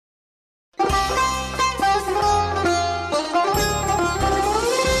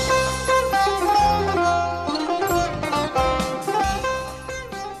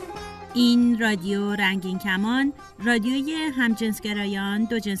رادیو رنگین کمان رادیوی همجنسگرایان،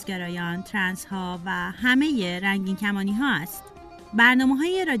 دوجنسگرایان، ترنس ها و همه رنگین کمانی ها است. برنامه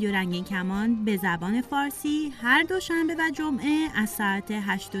های رادیو رنگین کمان به زبان فارسی هر دوشنبه و جمعه از ساعت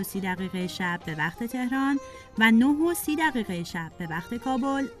 8:30 شب به وقت تهران و 9:30 شب به وقت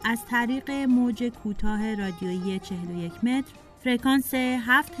کابل از طریق موج کوتاه رادیویی 41 متر فرکانس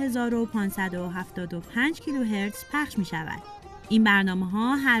 7575 کیلوهرتز پخش می شود. این برنامه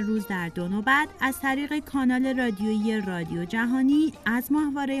ها هر روز در 2 نوبت از طریق کانال رادیویی رادیو جهانی از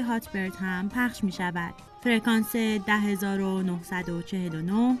ماهواره هاتبرد هم پخش می شود. فرکانس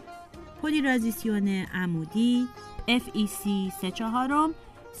 10949 پولیرازیسیون عمودی FEC 34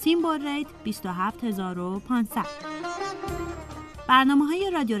 سیمبل ریت 27500. برنامه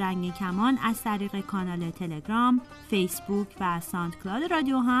های رادیو رنگین کمان از طریق کانال تلگرام، فیسبوک و ساندکلاد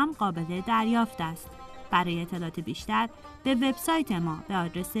رادیو هم قابل دریافت است. برای اطلاعات بیشتر به وبسایت ما به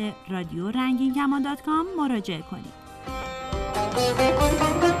آدرس radiorangin.com مراجعه کنید.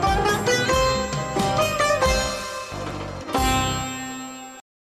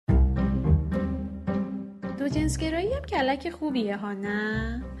 دو جنسگرایی هم کلک خوبیه ها،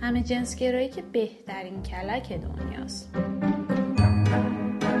 نه؟ همه جنسگرایی که بهترین کلک دنیاست.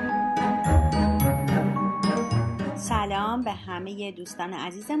 سلام به همه دوستان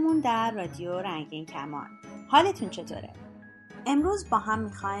عزیزمون در رادیو رنگین کمان. حالتون چطوره؟ امروز با هم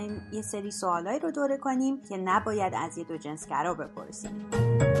میخوایم یه سری سوالایی رو دوره کنیم که نباید از یه دوجنسگرا بپرسیم.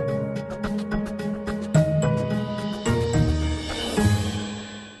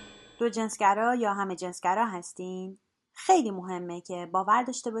 دوجنسگرا یا همه جنسگرا هستین؟ خیلی مهمه که باور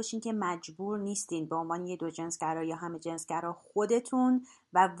داشته باشین که مجبور نیستین به عنوان یه دوجنسگرا یا همه جنسگرا خودتون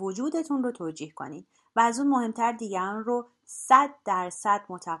و وجودتون رو توجیه کنین و از اون مهمتر دیگران رو 100%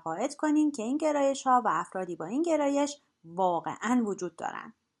 متقاعد کنین که این گرایش ها و افرادی با این گرایش واقعاً وجود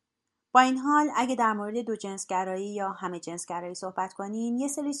دارن. با این حال اگه در مورد دوجنسگرایی یا همه جنسگرایی صحبت کنین یه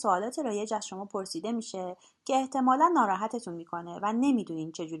سری سوالات رایج از شما پرسیده میشه که احتمالاً ناراحتتون میکنه و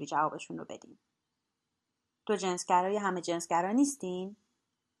نمیدونین چجوری جوابشون رو بدین. دوجنسگرا یا همه جنسگرا نیستین؟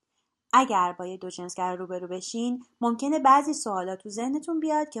 اگر با یه دوجنسگرا روبرو بشین ممکنه بعضی سوالات تو ذهنتون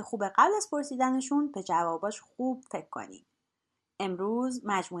بیاد که خوبه قبل از پرسیدنشون به جواباش خوب فکر کنین. امروز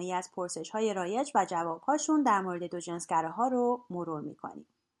مجموعی از پرسش‌های رایج و جواب‌هاشون در مورد دوجنسگراها رو مرور می‌کنیم.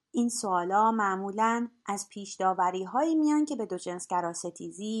 این سوالا معمولاً از پیش‌داوری‌هایی میان که به دوجنسگرا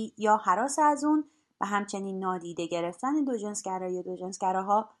ستیزی یا هراس از اون و همچنین نادیده گرفتن دوجنسگرا یا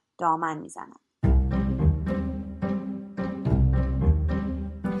دوجنسگراها دامن میزنن.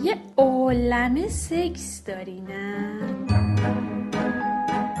 یه عالمه سکس داری، نه؟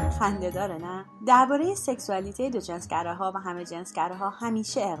 خنده داره، نه؟ درباره سکسوالیته دوجنسگراها و همه جنسگراها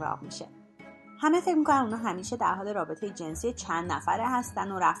همیشه اغراق میشه. همه فکر میکنن اونا همیشه در حال رابطه جنسی چند نفره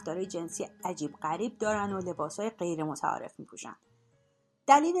هستن و رفتارهای جنسی عجیب غریب دارن و لباسهای غیر متعارف میپوشن.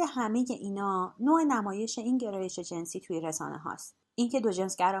 دلیل همه اینا نوع نمایش این گرایش جنسی توی رسانه هاست. اینکه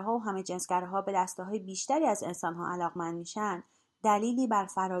دوجنسگراها و همه جنسگراها به دسته‌های بیشتری از انسان‌ها علاقمند میشن دلیلی بر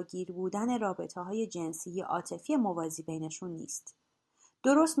فراگیر بودن رابطه‌های جنسی عاطفی موازی بینشون نیست.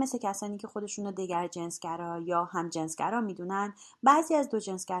 درست مثل کسانی که خودشون رو دگر جنسگرا یا هم جنسگرا میدونن، بعضی از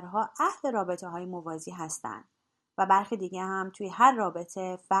دوجنسگراها اهل رابطه‌های موازی هستن و برخی دیگه هم توی هر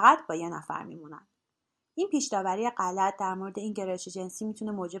رابطه فقط با یه نفر میمونن. این پیش‌داوری غلط در مورد این گرایش جنسی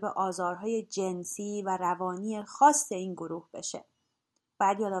میتونه موجب آزارهای جنسی و روانی خاص این گروه بشه.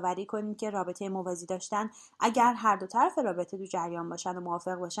 باید یادآوری کنیم که رابطه موازی داشتن اگر هر دو طرف رابطه تو جریان باشن و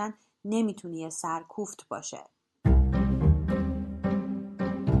موافق باشن نمیتونه یه سرکوفت باشه.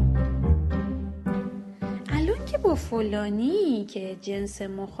 الان که با فلانی که جنس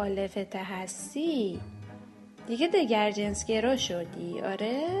مخالفت هستی دیگه دگر جنسگرا شدی،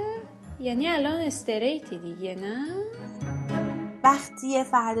 آره؟ یعنی الان استریتی دیگه، نه؟ وقتی یه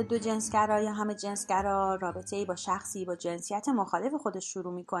فرد دوجنسگرا یا همه جنسگرا رابطه‌ای با شخصی با جنسیت مخالف خودش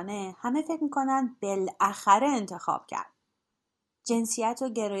شروع میکنه، همه فکر میکنن بالاخره انتخاب کرد. جنسیت و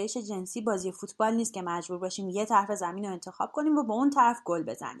گرایش جنسی بازی فوتبال نیست که مجبور باشیم یه طرف زمین رو انتخاب کنیم و با اون طرف گل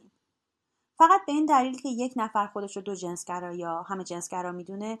بزنیم. فقط به این دلیل که یک نفر خودش رو دوجنسگرا یا همه جنسگرا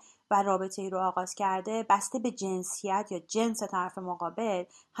میدونه و رابطه‌ای رو آغاز کرده، بسته به جنسیت یا جنس طرف مقابل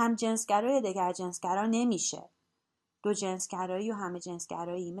هم جنسگرا یا دگر جنسگرا نمیشه. دوجنسگرایی و همه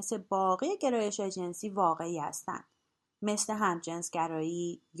جنسگرایی مثل باقی گرایش‌های جنسی واقعی هستن، مثل هم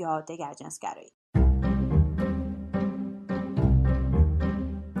جنسگرایی یا دگر جنسگرایی.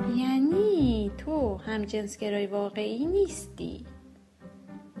 یعنی تو هم جنسگرای واقعی نیستی؟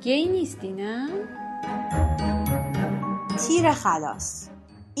 گی نیستی، نه؟ تیر خلاص.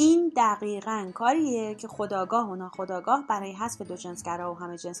 این دقیقاً کاریه که خودآگاه و ناخودآگاه برای حذف دوجنسگراها و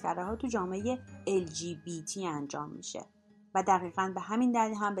همه جنسگراها تو جامعه LGBT انجام میشه و دقیقاً به همین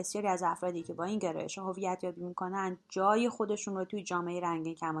دلیل هم بسیاری از افرادی که با این گرایش هویت یابی میکنن جای خودشون رو توی جامعه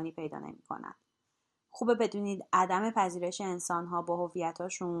رنگین کمانی پیدا نمیکنن. خوبه بدونید عدم پذیرش انسان‌ها با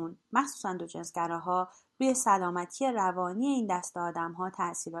هویتاشون، مخصوصاً دوجنسگراها، روی سلامتی روانی این دسته آدم‌ها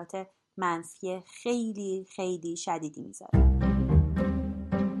تأثیرات منفی خیلی خیلی شدیدی میذاره.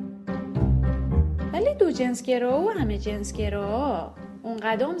 ولی دوجنسگرا و همه جنسگرا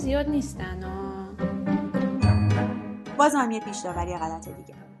اونقدر زیاد نیستن باز هم یه پیش داوری غلط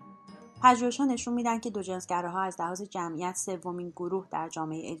دیگه. پژوهش‌ها نشون میدن که دوجنسگراها از لحاظ جمعیت سومین گروه در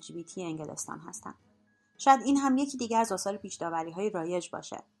جامعه LGBT انگلستان هستن. شاید این هم یکی دیگه از آثار پیش داوری‌های رایج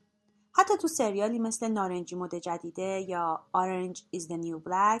باشه. حتی تو سریالی مثل نارنجی مد جدیده یا Orange is the New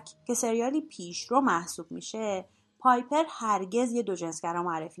Black که سریالی پیشرو محسوب میشه، پایپر هرگز یه دوجنسگرا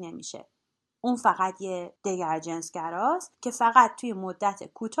معرفی نمیشه. اون فقط یه دگر جنسگراست که فقط توی مدت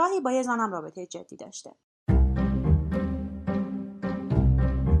کوتاهی با یه زنم رابطه جدی داشته.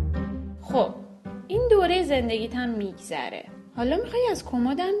 خب این دوره زندگیت هم میگذره، حالا میخوای از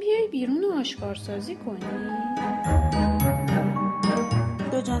کمدم بیای بیرون و آشکارسازی کنی؟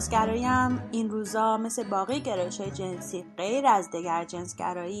 دوجنسگرایی هم این روزا مثل باقی گرایش‌های جنسی غیر از دگر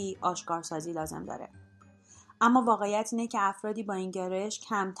جنسگرایی آشکارسازی لازم داره. اما واقعیت اینه که افرادی با این گرایش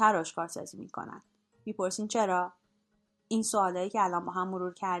کمتر آشکارسازی میکنن. میپرسین چرا؟ این سوالایی که الان با هم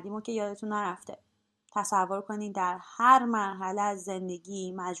مرور کردیم و که یادتون نرفته. تصور کنین در هر مرحله از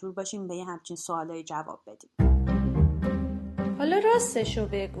زندگی مجبور باشیم به همچین سوالایی جواب بدیم. حالا راستشو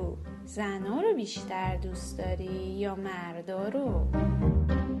بگو، زنا رو بیشتر دوست داری یا مردا رو؟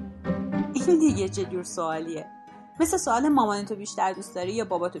 این دیگه چه جور سوالیه؟ مثل سوال مامانتو بیشتر دوست داری یا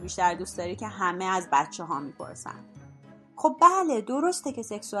باباتو بیشتر دوست داری که همه از بچه ها میپرسن. خب بله، درسته که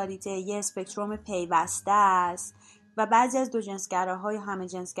سکسوالیته یه اسپکتروم پیوسته است و بعضی از دوجنسگراها یا همه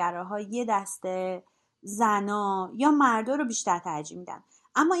جنسگراها یه دسته زنا یا مردا رو بیشتر ترجیح میدن.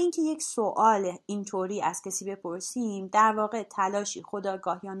 اما اینکه یک سوال اینطوری از کسی بپرسیم در واقع تلاشی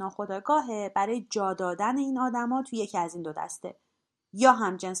خودآگاه یا ناخودآگاهه برای جا دادن این آدما توی یکی از این دو دسته، یا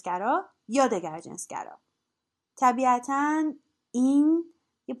هم جنسگرا یا دگر جنسگرا. طبیعتاً این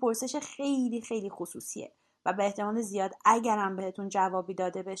یه پرسش خیلی خیلی خصوصیه و به احتمال زیاد اگرم بهتون جوابی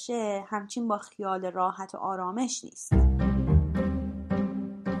داده بشه همچین با خیال راحت و آرامش نیست.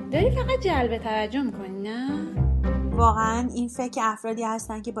 داری فقط جلب توجه میکنی نه؟ واقعاً این فکر افرادی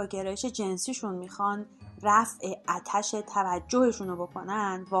هستن که با گرایش جنسیشون میخوان رفع آتش توجهشون رو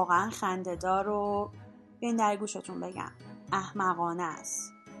بکنن واقعاً خنده‌دار و بیاین در گوشتون بگم احمقانه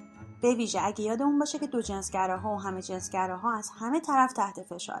است. به ویژه اگه یادمون باشه که دوجنسگراها و همه جنسگراها از همه طرف تحت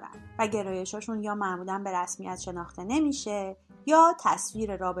فشارن و گرایشاشون یا معمولاً به رسمیت شناخته نمیشه یا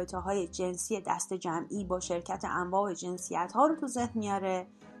تصویر رابطه‌های جنسی دست جمعی با شرکت انواع جنسیت‌ها رو تو ذهن میاره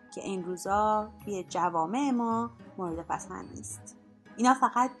که این روزا توی جوامع ما مورد پسند نیست. اینا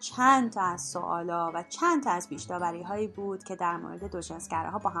فقط چند تا از سوالا و چند تا از پیش‌داوری‌هایی بود که در مورد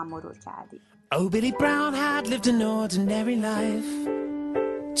دوجنسگراها با هم مرور کردیم. Oh, Billy Brown had lived an ordinary life.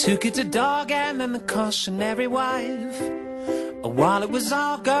 Took it to dog and then the cautionary wife. While it was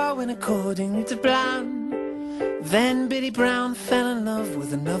all going according to plan, then Billy Brown fell in love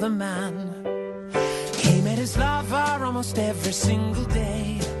with another man. He met his lover almost every single day,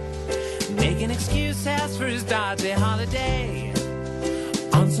 making excuses for his dodgy holiday.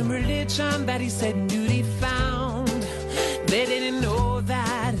 On some religion that he said duty found, they didn't know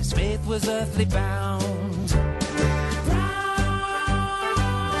that his faith was earthly bound.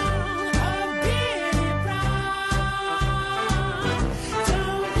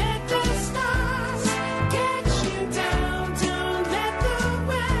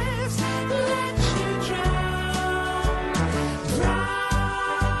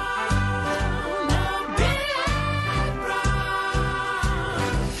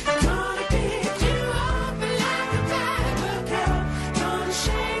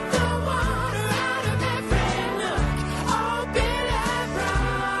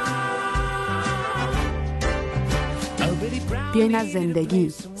 بیاین از زندگی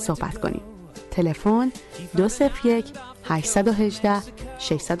صحبت کنیم. تلفن 201 818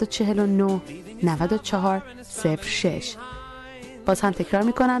 649 94 06. باز هم تکرار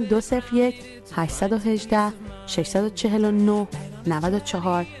میکنم 201 818 649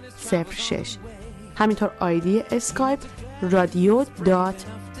 94 06. همینطور آیدی اسکایپ رادیو دات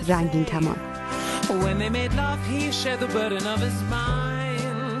رنگین کمان. When they made love, he shared the burden of his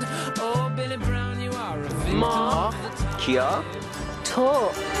mind. Oh, Billy Brown, you are a victim. ما کیا؟ تو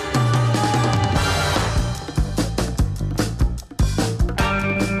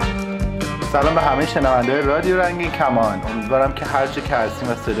سلام به همه شنونده رادیو رنگین کمان. امیدوارم که هر جا که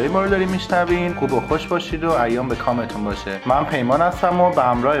هستیم و صدای ما رو داریم میشنوین خوب و خوش باشید و ایام به کامتون باشه. من پیمان هستم و به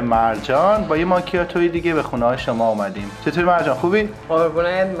همراه مرجان با یه ماکیاتوی دیگه به خونه های شما اومدیم. چطوری مرجان، خوبی؟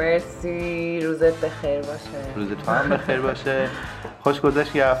 قربونت، مرسی. روزت بخیر باشه. روزت هم بخیر باشه. خوش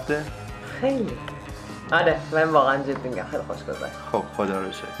گذشت یه هفته؟ خیلی. آره من واقعا جدی میگم خیلی خوش گذشت. خب خدا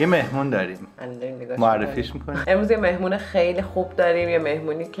رو شکر. یه مهمون داریم. معرفیش می‌کنی؟ امروز یه مهمون خیلی خوب داریم، یه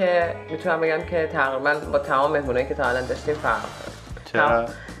مهمونی که میتونم بگم که تقریبا با تمام مهمونایی که تا الان داشتیم فرق داره.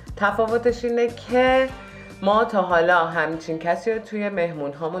 تفاوتش اینه که ما تا حالا همچین کسی رو توی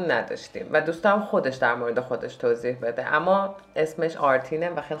مهمون هامون نداشتیم و دوستم خودش در مورد خودش توضیح بده. اما اسمش آرتینه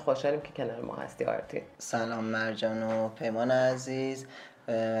و خیلی خوشحالیم که کنار ما هستی آرتین. سلام مرجان و پیمان عزیز،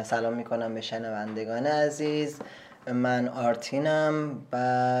 سلام میکنم به شنوندگان عزیز. من آرتینم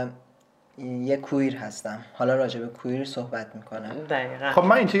و یه کویر هستم. حالا راجع به کویر صحبت میکنم. دقیقا. خب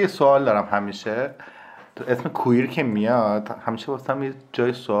من اینجا یه سوال دارم. همیشه اسم کویر که میاد همیشه واسم یه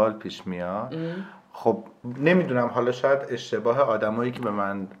جای سوال پیش میاد. خب نمیدونم، حالا شاید اشتباه آدمایی که به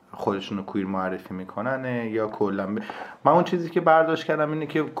من خودشونو کویر معرفی میکنن یا کلا من اون چیزی که برداشت کردم اینه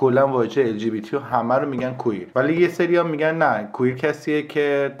که کلا واژه LGBT رو همه رو میگن کویر، ولی یه سری‌ها میگن نه، کویر کسیه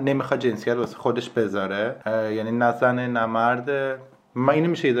که نمیخواد جنسیت واسه خودش بذاره، یعنی نه زنه نه مرده. من اینو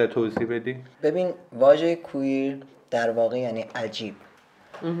میشه یه ذره توضیح بدی؟ ببین واژه کویر در واقع یعنی عجیب.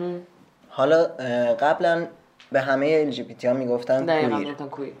 حالا قبلا به همه LGBT ها میگفتن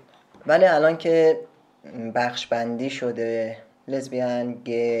کویر، ولی الان که بخش بندی شده، لزبیان،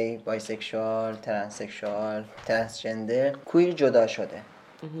 گی، بایسکشوال، ترانسکشوال، ترانسجندر، کویر جدا شده.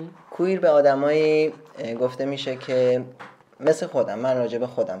 کویر به آدمایی گفته میشه که مثل خودم، من راجع به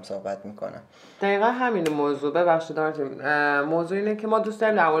خودم صحبت میکنم. دقیقا همین موضوع. ببخشید موضوع اینه که ما دوست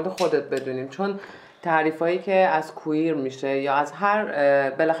داریم در مورد خودت بدونیم، چون تعریفایی که از کویر میشه یا از هر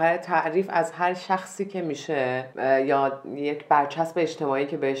بالاخره تعریف از هر شخصی که میشه یا یک برچسب اجتماعی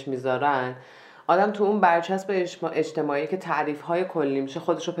که بهش میذارن، آدم تو اون برچسب اجتماعی که تعریف‌های کلی میشه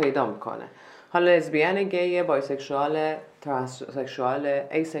خودش رو پیدا میکنه. حالا لزبیان، گی، بایسکشوال، ترانسکشوال،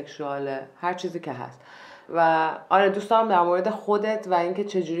 ایسکشوال، هر چیزی که هست. و آره دوست دارم در مورد خودت و اینکه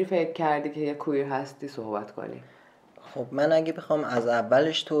چجوری فکر کردی که یه کویر هستی صحبت کنی. خب من اگه بخوام از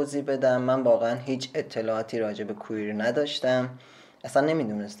اولش توضیح بدم، من واقعا هیچ اطلاعاتی راجع به کویر نداشتم، اصلا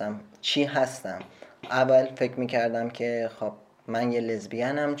نمیدونستم چی هستم. اول فکر میکردم که خب من یه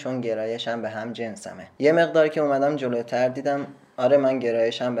لزبیانم چون گرایشم به هم جنسمه. یه مقدار که اومدم جلوتر دیدم آره من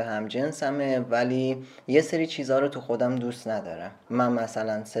گرایشم به هم جنسمه، ولی یه سری چیزها رو تو خودم دوست ندارم. من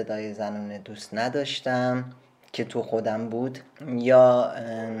مثلا صدای زنونه دوست نداشتم که تو خودم بود، یا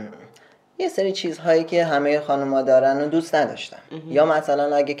یه سری چیزهایی که همه خانوما دارن و دوست نداشتم. یا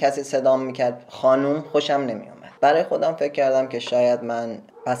مثلا اگه کسی صدام میکرد خانوم خوشم نمیومد. برای خودم فکر کردم که شاید من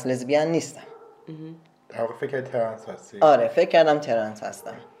پس لزبیان نیستم. فکر ترنس هستی؟ آره فکر کردم ترنس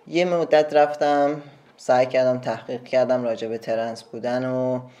هستم. یه مدت رفتم سعی کردم تحقیق کردم راجع به ترنس بودن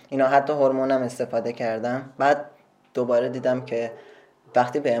و اینا، حتی هورمونم استفاده کردم. بعد دوباره دیدم که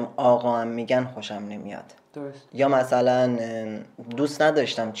وقتی بهم آقا هم میگن خوشم نمیاد. درست. یا مثلا دوست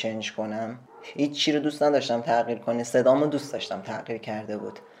نداشتم چنج کنم، هیچ چی رو دوست نداشتم تغییر کنه، صدامو دوست داشتم تغییر کرده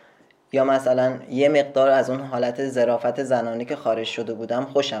بود. یا مثلا یه مقدار از اون حالت ظرافت زنانی که خارج شده بودم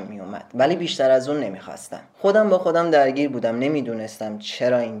خوشم میومد، ولی بیشتر از اون نمیخواستم. خودم با خودم درگیر بودم، نمیدونستم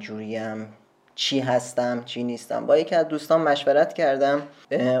چرا اینجوریم، چی هستم چی نیستم. با یکی از دوستان مشورت کردم،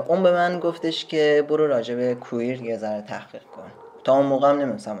 اون به من گفتش که برو راجع به کویر یه ذره تحقیق کن. تا اون موقع هم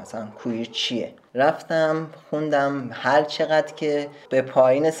نمیدونستم مثلا کویر چیه. رفتم خوندم، هر چقدر که به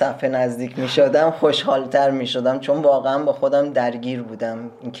پایین صفحه نزدیک می شدم خوشحالتر می شدم، چون واقعا با خودم درگیر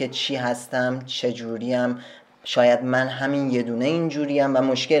بودم اینکه چی هستم، چجوریم، شاید من همین یه دونه اینجوریم و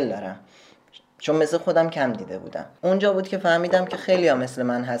مشکل دارم، چون مثل خودم کم دیده بودم. اونجا بود که فهمیدم که خیلی ها مثل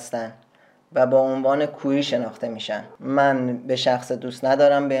من هستن و با عنوان کویر شناخته میشن. من به شخص دوست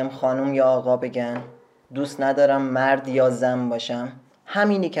ندارم بهم خانوم یا آقا بگن، دوست ندارم مرد یا زن باشم،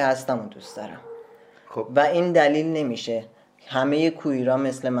 همینی که هستم و دوست دارم. خب. و این دلیل نمیشه همه کویرا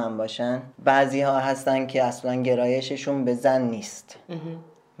مثل من باشن. بعضی ها هستن که اصلا گرایششون به زن نیست.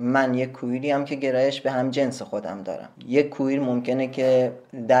 من یک کویری هم که گرایش به هم جنس خودم دارم. یک کویر ممکنه که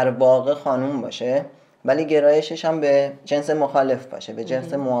در واقع خانوم باشه ولی گرایشش هم به جنس مخالف باشه، به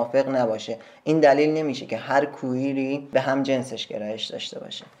جنس موافق نباشه. این دلیل نمیشه که هر کویری به هم جنسش گرایش داشته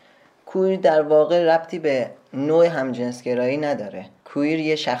باشه. کویر در واقع ربطی به نوع همجنسگرایی نداره. کویر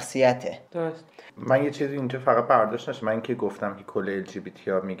یه شخصیته. درست. من یه چیزی اینجا فقط برداشت نشه، من که گفتم که کل LGBT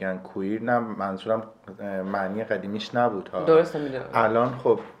ها میگن کویر، نه منظورم معنی قدیمیش نبود ها. درسته میدونم. الان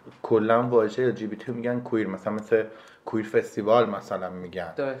خب کلا واژه LGBT میگن کویر، مثلا کویر فستیوال مثلا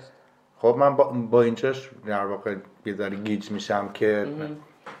میگن. درست. خب من با اینجاش در واقع یه ذره گیج میشم که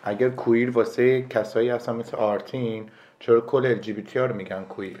اگر کویر واسه کسایی هستن مثل آرتین، چرا کل LGBT ها رو میگن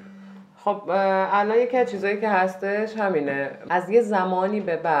کویر؟ خب الان یکی از چیزایی که هستش همینه، از یه زمانی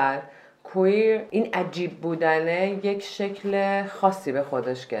به بعد کویر این عجیب بودنه یک شکل خاصی به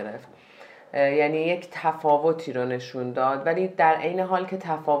خودش گرفت، یعنی یک تفاوتی رو نشون داد، ولی در عین حال که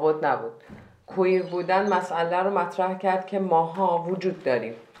تفاوت نبود. کویر بودن مسئله رو مطرح کرد که ماها وجود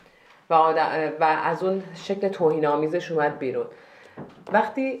داریم و از اون شکل توهین‌آمیزش اومد بیرون.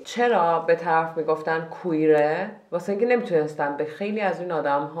 وقتی چرا به طرف میگفتن کویره؟ واسه اینکه نمیتونستن به خیلی از این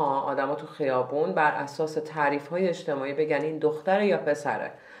آدما تو خیابون بر اساس تعریف‌های اجتماعی بگن این دختره یا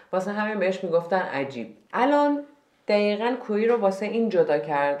پسره، واسه همین بهش میگفتن عجیب. الان دقیقاً کویر رو واسه این جدا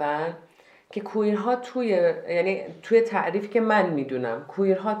کردن که کویرها توی تعریفی که من میدونم،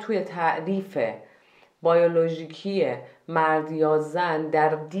 کویرها توی تعریف بیولوژیکی مرد یا زن در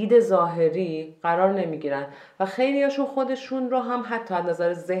دید ظاهری قرار نمیگیرن و خیلیاشون خودشون رو هم حتی از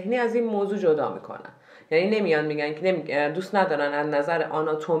نظر ذهنی از این موضوع جدا میکنن. یعنی نمیان میگن که دوست ندارن از نظر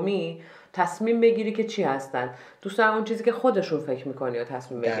آناتومی تصمیم بگیری که چی هستن، دوست دارن اون چیزی که خودشون فکر میکنی و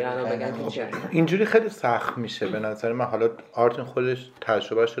تصمیم بگیرن و بگن که چی هستن. اینجوری خیلی سخت میشه به نظر من. حالا آرتین خودش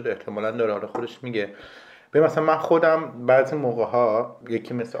تجربه شده، احتمالاً داره، حالا خودش میگه. به مثلا من خودم بعضی موقع ها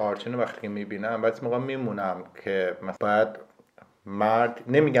یکی مثل آرتین رو وقتی میبینم بعضی موقع میمونم که مثلا باید مرد،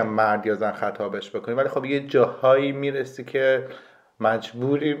 نمیگم مرد یا زن خطابش بکنی، ولی خب یه جاهایی میرسی که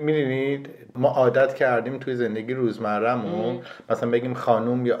مجبوری. میدونید ما عادت کردیم توی زندگی روزمره‌مون مثلا بگیم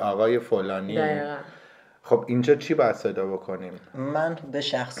خانوم یا آقای فلانی. دقیقا. خب اینجا چی باید صدا بکنیم؟ من به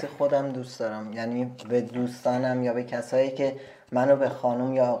شخصی خودم دوست دارم، یعنی به دوستانم یا به کسایی که منو به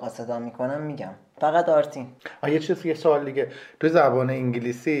خانوم یا آقا صدا میکنم میگم فقط آرتین. یه سوال دیگه، تو زبان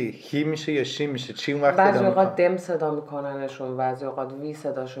انگلیسی هی میشه یا شی میشه؟ چی اون وقت بعضی اوقات دم صدا میکننشون، بعضی اوقات وی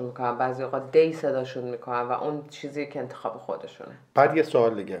صداشون میکنن، بعضی اوقات دی صداشون میکنن و اون چیزی که انتخاب خودشونه. بعد یه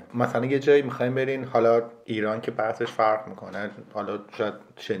سوال دیگه، مثلا یه جایی میخوایم برین، حالا ایران که بحثش فرق میکنه، حالا شاید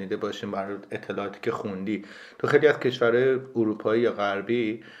شنیده باشیم برای اطلاعاتی که خوندی، تو خیلی از کشورهای اروپایی یا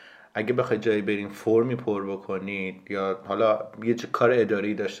غربی اگه بخوای جایی برین فرمی پر بکنید یا حالا یه کار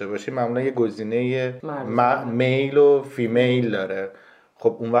اداری داشته باشید، معمولا یه گزینه میل و فیمیل داره.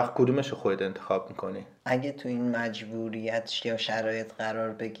 خب اون وقت کدومش رو خودت انتخاب میکنی؟ اگه تو این مجبوریت یا شرایط قرار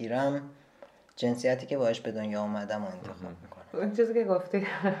بگیرم، جنسیتی که باهاش به دنیا اومدم رو انتخاب میکنم. اون چیزی که گفتی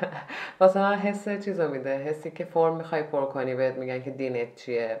واسه من حس چیزو میده، حسی که فرم میخوای پر کنی بهت میگن که دینت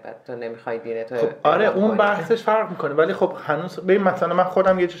چیه، بعد تو نمیخوای دینت رو. خب آره اون بحثش فرق میکنه، ولی خب هنوز ببین مثلا من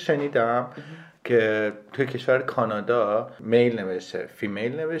خودم یه جا شنیدم که توی کشور کانادا میل نوشته،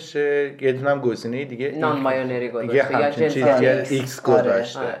 فیمیل نوشته، یه دونم گزینه دیگه نان بایونری گذاشته یا چیزی ایکس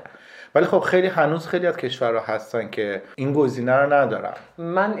گذاشته. ولی خب هنوز خیلی از کشورها هستن که این گزینه رو ندارن.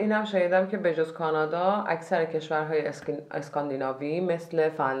 من اینم شنیدم که بجز کانادا اکثر کشورهای اسکاندیناوی مثل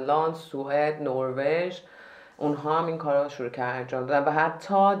فنلاند، سوئد، نروژ، اونها هم این کارا رو شروع کردن انجام دادن و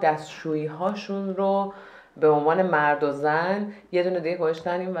حتی دستشویی هاشون رو به عنوان مرد و زن یه دونه دیگه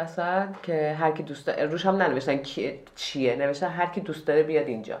گذاشتن این وسط که هر کی دوست داره، روش هم ننوشتن چیه، نوشتن هر کی دوست داره بیاد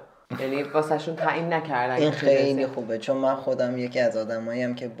اینجا. یعنی واسهشون تعیین نکردن. این خیلی خوبه، چون من خودم یکی از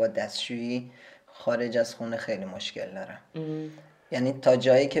آدماییم که با دستشویی خارج از خونه خیلی مشکل دارم. یعنی تا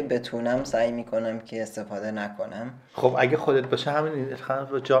جایی که بتونم سعی میکنم که استفاده نکنم. خب اگه خودت باشه همین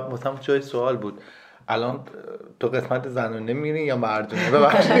مثلا جای سوال بود، الان تو قسمت زنونه میری یا مردونه؟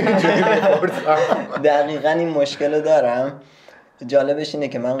 ببخشید دقیقاً این مشکل دارم. جالبش اینه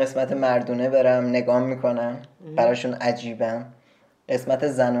که من قسمت مردونه برم نگاه میکنم براشون عجیبم، قسمت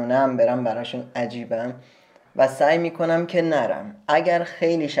زنونه هم برم براشون عجیبم و سعی میکنم که نرم. اگر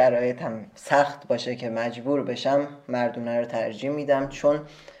خیلی شرایطم سخت باشه که مجبور بشم، مردونه رو ترجیح میدم، چون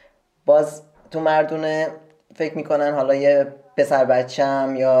باز تو مردونه فکر میکنن حالا یه پسر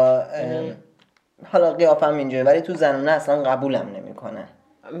بچم یا حالا قیافم اینجوری، ولی تو زنونه اصلا قبولم نمیکنن.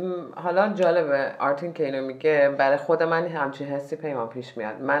 حالا جالبه آرتین که اینو میگه، برای خود من همچین حسی پیمان پیش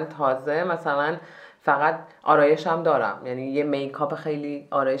میاد. من تازه مثلا فقط آرایشم دارم، یعنی یه میکاپ خیلی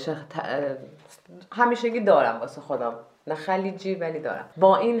آرایش همیشگی دارم واسه خودم، نه خلیجی ولی دارم.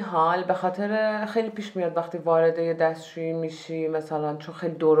 با این حال به خاطر خیلی پیش میاد وقتی وارد یه دستشویی میشی مثلا، چون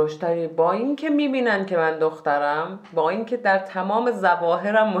خیلی درشتری، با این که میبینن که من دخترم، با این که در تمام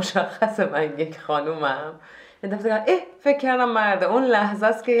ظواهرم مشخصه من یک خانومم، یه دفعه فکر کردم مرده. اون لحظه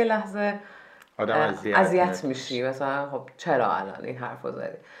است که یه لحظه آدم اذیت میشی، مثلا خب چرا الان این حرفو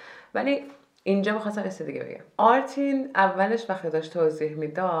زدی؟ ولی اینجا بخواستم یه دیگه بگم. آرتین اولش وقتی داشت توضیح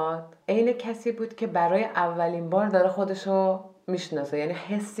میداد عین کسی بود که برای اولین بار داره خودشو میشناسه، یعنی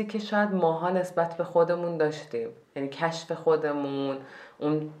حسی که شاید ماها نسبت به خودمون داشتیم، یعنی کشف خودمون،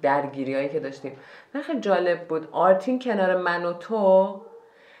 اون درگیریایی که داشتیم. من خیلی جالب بود آرتین کنار من و تو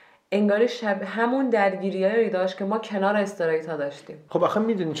انگاری همون درگیریایی داشت که ما کنار استریتا داشتیم. خب آخه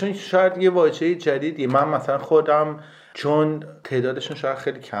میدونی چون شاید یه واژه جدیدی، من مثلا خودم چون تعدادشون شاید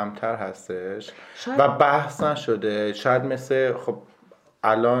خیلی کمتر هستش و بحث نشده، شاید مثل خب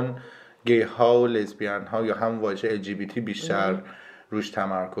الان گی ها و لزبیان ها یا هم واژه LGBT بیشتر روش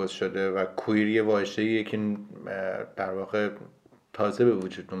تمرکز شده و کویر یه واژه‌ایه که در واقع تازه به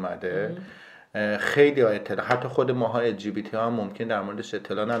وجود اومده. خیلی اطلاع، حتی خود ماها LGBT ها هم ممکن در موردش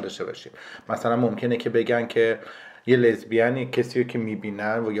اطلاع نداشته باشیم. مثلا ممکنه که بگن که یه لزبیانی کسی رو که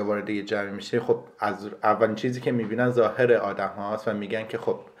میبینن و یا وارد یه جمع میشه، خب از اولین چیزی که میبینن ظاهر آدم هاست و میگن که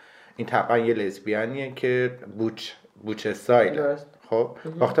خب این طبعا یه لزبیانیه که بوچ استایل. خب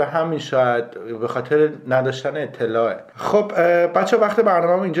وقتا همین شاید به خاطر نداشتن اطلاعه. خب بچه وقت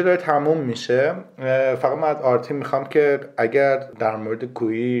برنامه اینجا داره تموم میشه. فقط من از آرتین میخوام که اگر در مورد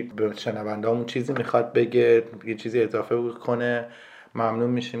کویر به شنوندهامون چیزی میخواد بگه، یه چیزی اضافه کنه، ممنون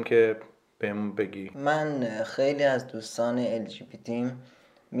میشیم که بهمون بگی. من خیلی از دوستان LGBT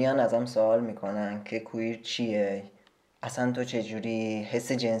میان ازم سوال میکنن که کویر چیه؟ اصلا تو چجوری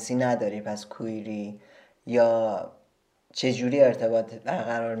حس جنسی نداری پس کویری؟ یا چجوری ارتباط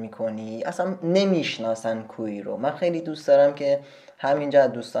برقرار میکنی؟ اصلا نمیشناسن کویر رو. من خیلی دوست دارم که همینجا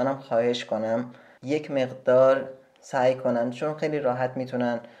از دوستانم خواهش کنم یک مقدار سعی کنن، چون خیلی راحت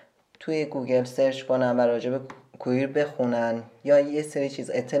میتونن توی گوگل سرچ کنن و راجع به کویر بخونن یا یه سری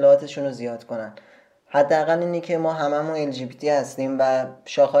چیز اطلاعاتشون رو زیاد کنن. حداقل اینی که ما هممون LGBT هستیم و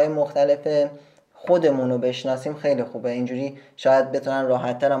شاخه‌های مختلف خودمون رو بشناسیم خیلی خوبه. اینجوری شاید بتونن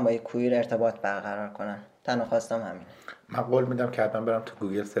راحت‌تر هم با کویر ارتباط برقرار کنن. تنها خواستم همین. من قول میدم که حتما برم تو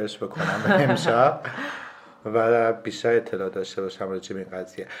گوگل سرچ بکنم امشب و بیشتر اطلاع داشته باشم راجع به این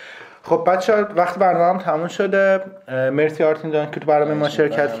قضیه. خب بچه‌ها وقت برنامه هم تموم شده. مرسی آرتین جان که تو برنامه ما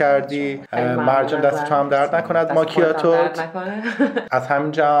شرکت کردی. مرجان دست تو هم درد نکنه از ماکیاتو. از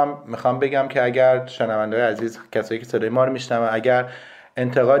همینجا هم میخوام بگم که اگر شنونده‌های عزیز، کسایی که صدای ما رو میشنون، اگر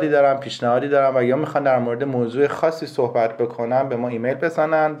انتقادی دارن، پیشنهادی دارن و یا میخوان در مورد موضوع خاصی صحبت بکنن، به ما ایمیل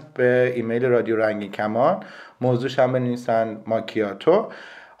بزنن به ایمیل رادیو رنگین کمان، موضوعش هم بنویسن ماکیاتو.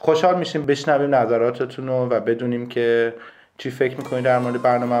 خوشحال میشیم بشنویم نظراتتون رو و بدونیم که چی فکر میکنید در مورد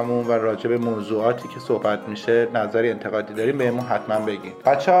برنامه‌مون و راجع به موضوعاتی که صحبت میشه نظری انتقادی داریم بهمون حتما بگید.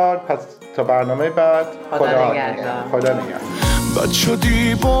 بچه‌ها پس تا برنامه بعد خدا نگهدار. بد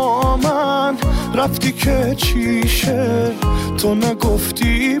شدی با من رفتی که چیشه، تو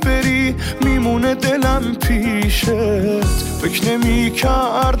نگفتی بری میمونه دلم پیشت. فکر نمی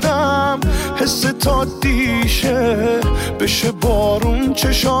کردم حس تا دیشه بشه بارون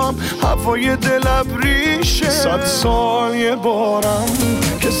چشام هوای دل ابریشه. 100 سال یه بارم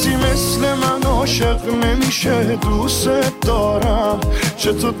کسی مثل من عاشق نمیشه. دوست دارم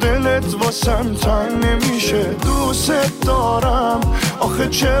چطور دلت واسم تنگ نمیشه. دوست دارم آخه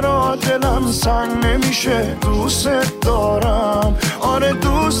چرا دلم سنگ نمیشه. دوست دارم آره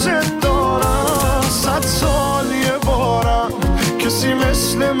دوست دارم. 100 سال یه بارم کسی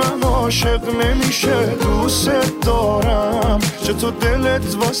مثل من عاشق نمیشه. دوست دارم چطور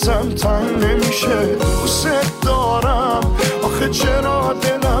دلت واسم تنگ نمیشه. دوست دارم آخه چرا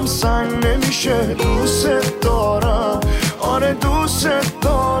دلم سنگ نمیشه. دوست دارم آره دوست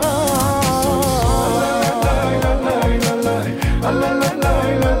دارم.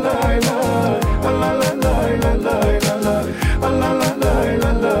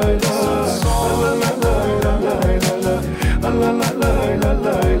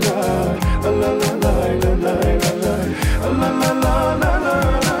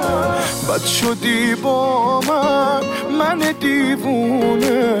 بد شدی با من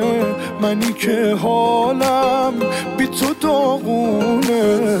دیوونه، منی که حالم بی تو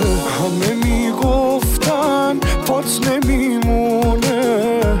داغونه. همه میگفتن پات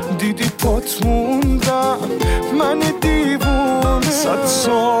نمیمونه، دیدی پات موندم من دیوونه. 100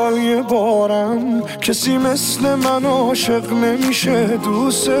 سال یه بارم کسی مثل من عاشق نمیشه.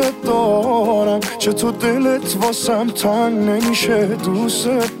 دوست دارم چطور دلت واسم تنگ نمیشه.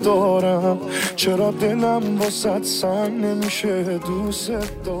 دوست دارم چرا دلم واسط سنگ نمیشه. دوست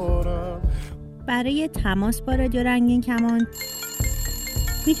دارم. برای تماس با رادیو رنگین کمان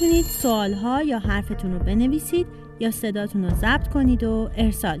میتونید سوالها یا حرفتون رو بنویسید یا صداتون رو ضبط کنید و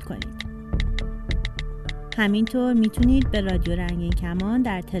ارسال کنید. همینطور میتونید به رادیو رنگین کمان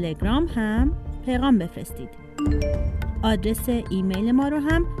در تلگرام هم پیغام بفرستید. آدرس ایمیل ما رو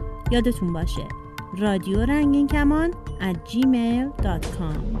هم یادتون باشه: رادیو رنگین کمان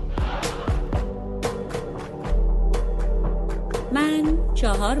 @gmail.com. من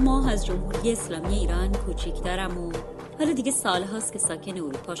 4 ماه از جمهوری اسلامی ایران کوچیک دارم و حالا دیگه سال هاست که ساکن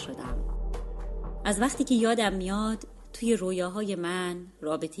اروپا شدم. از وقتی که یادم میاد توی رویاهای من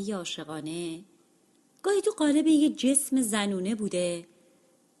رابطه عاشقانه گاهی تو قالب یه جسم زنونه بوده،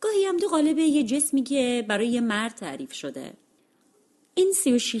 گاهی هم تو قالب یه جسمی که برای یه مرد تعریف شده. این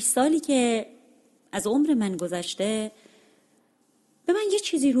 36 سالی که از عمر من گذشته به من یه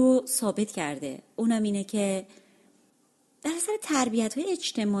چیزی رو ثابت کرده. اونم اینه که در اثر تربیت‌های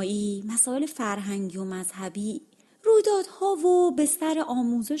اجتماعی، مسائل فرهنگی و مذهبی، رویدادها و بستر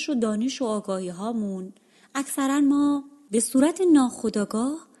آموزش و دانش و آگاهی هامون، اکثرا ما به صورت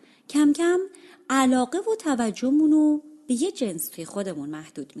ناخودآگاه کم کم علاقه و توجهمون رو به یه جنس توی خودمون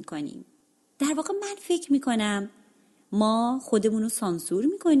محدود میکنیم. در واقع من فکر میکنم ما خودمون رو سانسور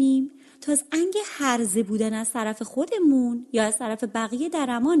میکنیم تا از انگ هرزه بودن از طرف خودمون یا از طرف بقیه در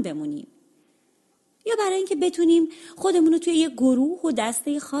امان بمونیم، یا برای اینکه بتونیم خودمون رو توی یه گروه و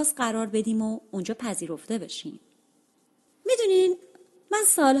دسته خاص قرار بدیم و اونجا پذیرفته بشیم. میدونین من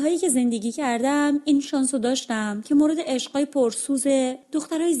سالهایی که زندگی کردم این شانس رو داشتم که مورد عشقای پرسوز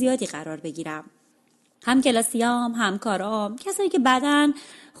دخترای زیادی قرار بگیرم. هم کلاسیام، همکارام، کسایی که بعداً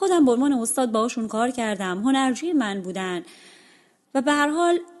خودم به عنوان استاد باهاشون کار کردم، هنرجوی من بودن و به هر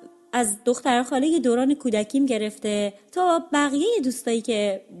حال از دختر خاله دوران کودکیم گرفته تا بقیه دوستایی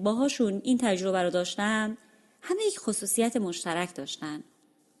که باهاشون این تجربه رو داشتم، همه یک خصوصیت مشترک داشتن.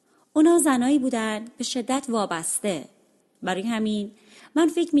 اونا زنایی بودن به شدت وابسته. برای همین من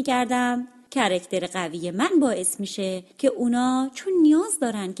فکر می‌کردم کاراکتر قوی من باعث میشه که اونا چون نیاز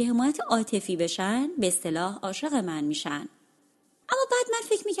دارن که حمایت عاطفی بشن به اصطلاح عاشق من میشن. اما بعد من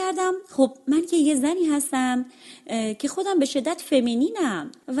فکر میکردم خب من که یه زنی هستم که خودم به شدت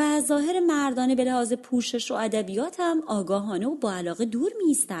فمینینم و ظاهر مردانه به لحاظ پوشش و ادبیاتم آگاهانه و با علاقه دور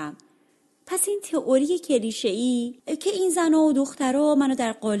میستم. پس این تئوری کلیشه‌ای که این زنها و دخترها منو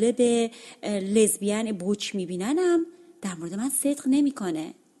در قالب لزبیان بوچ میبیننم در مورد من صدق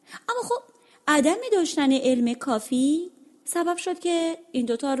نمیکنه. اما خب عدم داشتن علم کافی سبب شد که این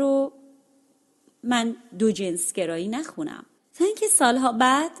دوتا رو من دو جنس گرایی نخونم. تا اینکه سالها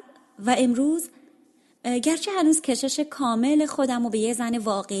بعد و امروز گرچه هنوز کشش کامل خودم رو به یه زن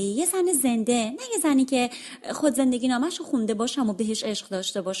واقعی، یه زن زنده، نه یه زنی که خود زندگی نامش رو خونده باشم و بهش عشق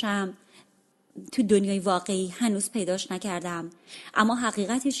داشته باشم، تو دنیای واقعی هنوز پیداش نکردم، اما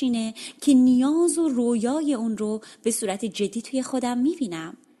حقیقتش اینه که نیاز و رویای اون رو به صورت جدی توی خودم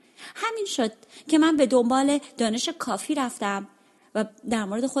میبینم. همین شد که من به دنبال دانش کافی رفتم و در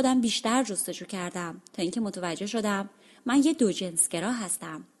مورد خودم بیشتر جستجو کردم تا اینکه متوجه شدم من یه دو جنسگرا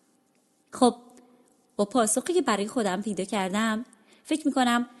هستم. خب با پاسخی که برای خودم پیدا کردم فکر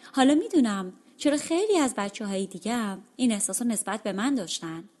میکنم حالا میدونم چرا خیلی از بچه‌های دیگه این احساس رو نسبت به من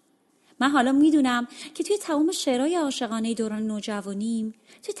داشتن. من حالا میدونم که توی تمام شعرهای عاشقانه دوران نوجوانیم،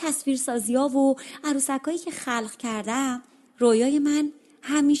 توی تصویرسازی‌ها و عروسکایی که خلق کردم، رویای من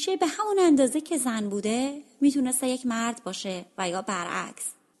همیشه به همون اندازه که زن بوده میتونسته یک مرد باشه و یا برعکس.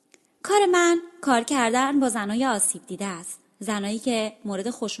 کار من کار کردن با زنای آسیب دیده است، زنایی که مورد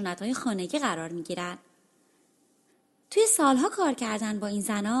خشونت‌های خانگی قرار میگیرن. توی سالها کار کردن با این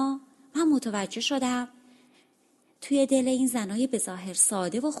زنا من متوجه شدم توی دل این زنای به ظاهر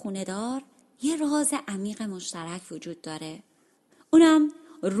ساده و خونه‌دار یه راز عمیق مشترک وجود داره. اونم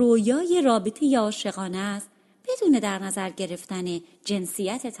رویای رابطه عاشقانه است بدون در نظر گرفتن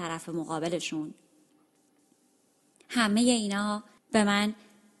جنسیت طرف مقابلشون. همه اینا به من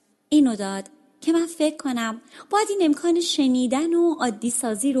اینو داد که من فکر کنم باید این امکان شنیدن و عادی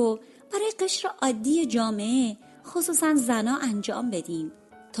سازی رو برای قشر عادی جامعه خصوصا زنا انجام بدیم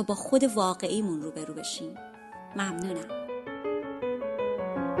تا با خود واقعیمون روبرو بشیم. ممنونم.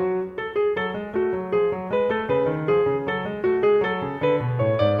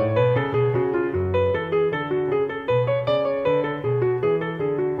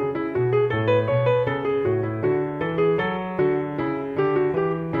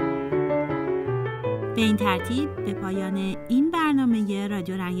 به این ترتیب به پایان این برنامه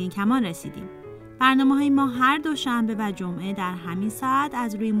رادیو رنگین کمان رسیدیم. برنامه‌های ما هر دوشنبه و جمعه در همین ساعت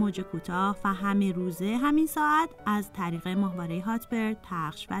از روی موج کوتاه و همه روزه همین ساعت از طریق ماهواره هاتبرد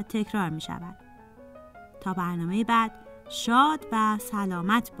پخش و تکرار می شود. تا برنامه بعد شاد و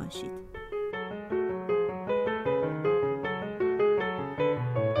سلامت باشید.